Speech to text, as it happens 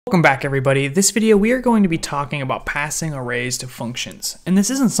Welcome back, everybody. This video we are going to be talking about passing arrays to functions. And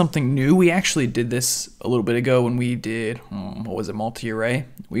this isn't something new. We actually did this a little bit ago when we did, multi-array.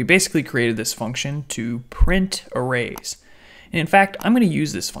 We basically created this function to print arrays. And in fact, I'm going to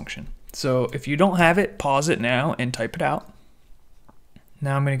use this function. So if you don't have it, pause it now and type it out.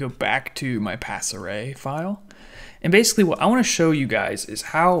 Now I'm going to go back to my pass array file. And basically what I want to show you guys is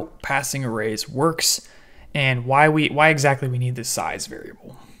how passing arrays works and why exactly we need this size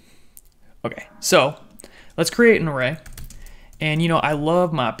variable. Okay, so let's create an array. And I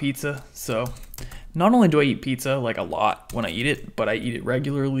love my pizza, so not only do I eat pizza like a lot when I eat it, but I eat it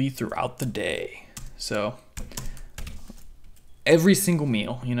regularly throughout the day. So every single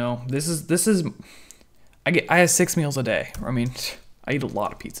meal, I have 6 meals a day. I mean, I eat a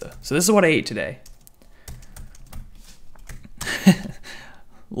lot of pizza. So this is what I ate today.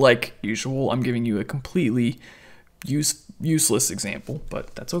 Like usual, I'm giving you a completely useless example,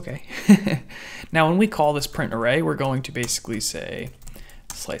 but that's okay. Now, when we call this print array, we're going to basically say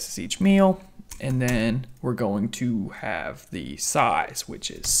slices each meal, and then we're going to have the size,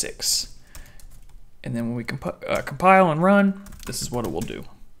 which is 6. And then when we compile and run, this is what it will do.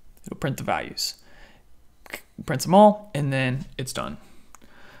 It'll print the values. It prints them all, and then it's done.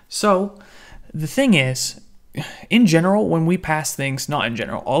 So the thing is, in general, when we pass things, not in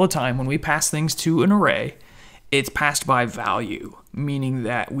general, all the time, when we pass things to an array, it's passed by value, meaning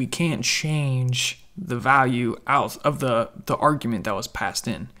that we can't change the value out of the argument that was passed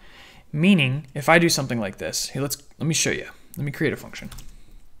in. Meaning, if I do something like this, here, let me show you. Let me create a function.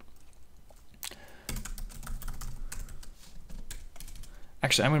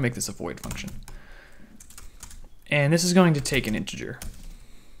 Actually, I'm going to make this a void function. And this is going to take an integer.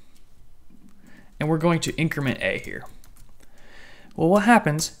 And we're going to increment a here. Well, what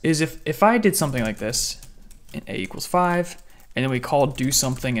happens is if I did something like this, and a equals 5, and then we called do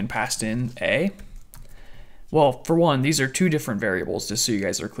something and passed in a, well, for one, these are two different variables, just so you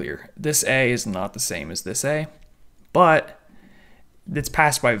guys are clear. This a is not the same as this a, but it's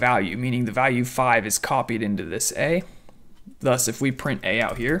passed by value, meaning the value 5 is copied into this a. Thus, if we print a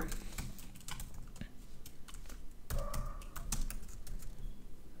out here,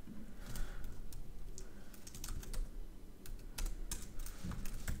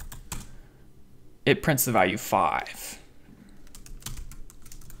 it prints the value 5.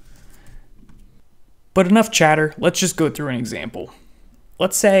 But enough chatter, let's just go through an example.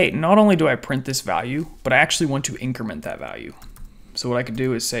 Let's say not only do I print this value, but I actually want to increment that value. So what I could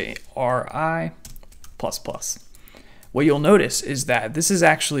do is say ri++. What you'll notice is that this is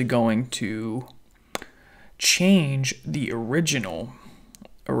actually going to change the original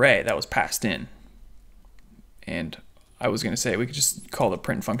array that was passed in. And I was going to say we could just call the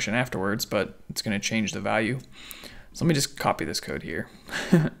print function afterwards, but it's going to change the value. So let me just copy this code here.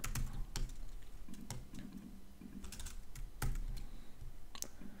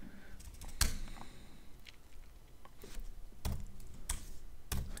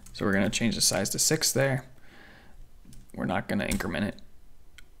 So we're going to change the size to 6 there. We're not going to increment it.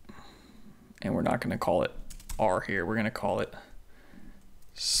 And we're not going to call it R here. We're going to call it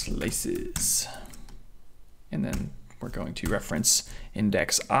slices. And then we're going to reference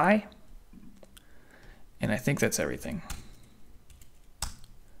index I. And I think that's everything.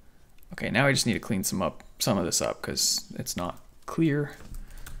 Okay, now I just need to clean some of this up because it's not clear.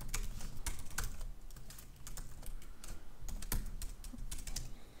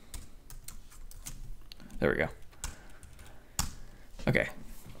 There we go. Okay.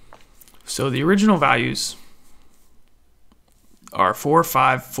 So the original values are 4,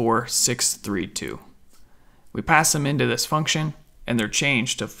 5, 4, 6, 3, 2. We pass them into this function, and they're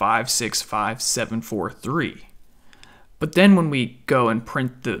changed to 5, 6, 5, 7, 4, 3. But then when we go and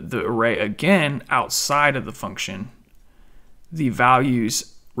print the array again outside of the function, the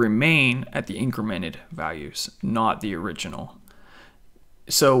values remain at the incremented values, not the original.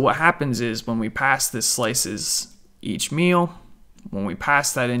 So what happens is when we pass this slices each meal, when we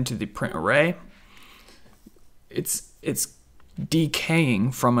pass that into the print array, it's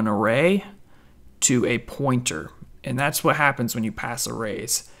decaying from an array to a pointer. And that's what happens when you pass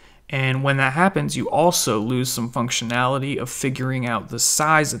arrays. And when that happens, you also lose some functionality of figuring out the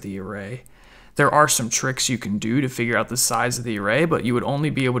size of the array. There are some tricks you can do to figure out the size of the array, but you would only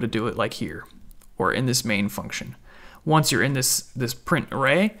be able to do it like here, or in this main function. Once you're in this print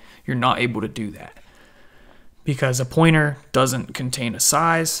array, you're not able to do that because a pointer doesn't contain a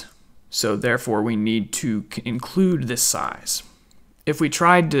size, so therefore we need to include this size. If we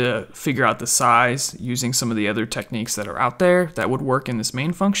tried to figure out the size using some of the other techniques that are out there that would work in this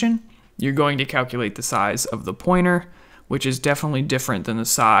main function, you're going to calculate the size of the pointer, which is definitely different than the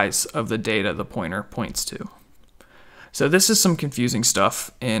size of the data the pointer points to. So this is some confusing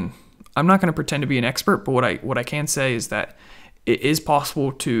stuff, and I'm not going to pretend to be an expert, but what I can say is that it is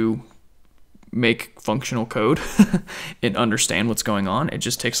possible to make functional code and understand what's going on. It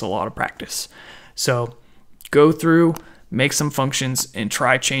just takes a lot of practice. So go through, make some functions, and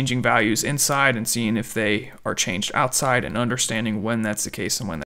try changing values inside and seeing if they are changed outside, and understanding when that's the case and when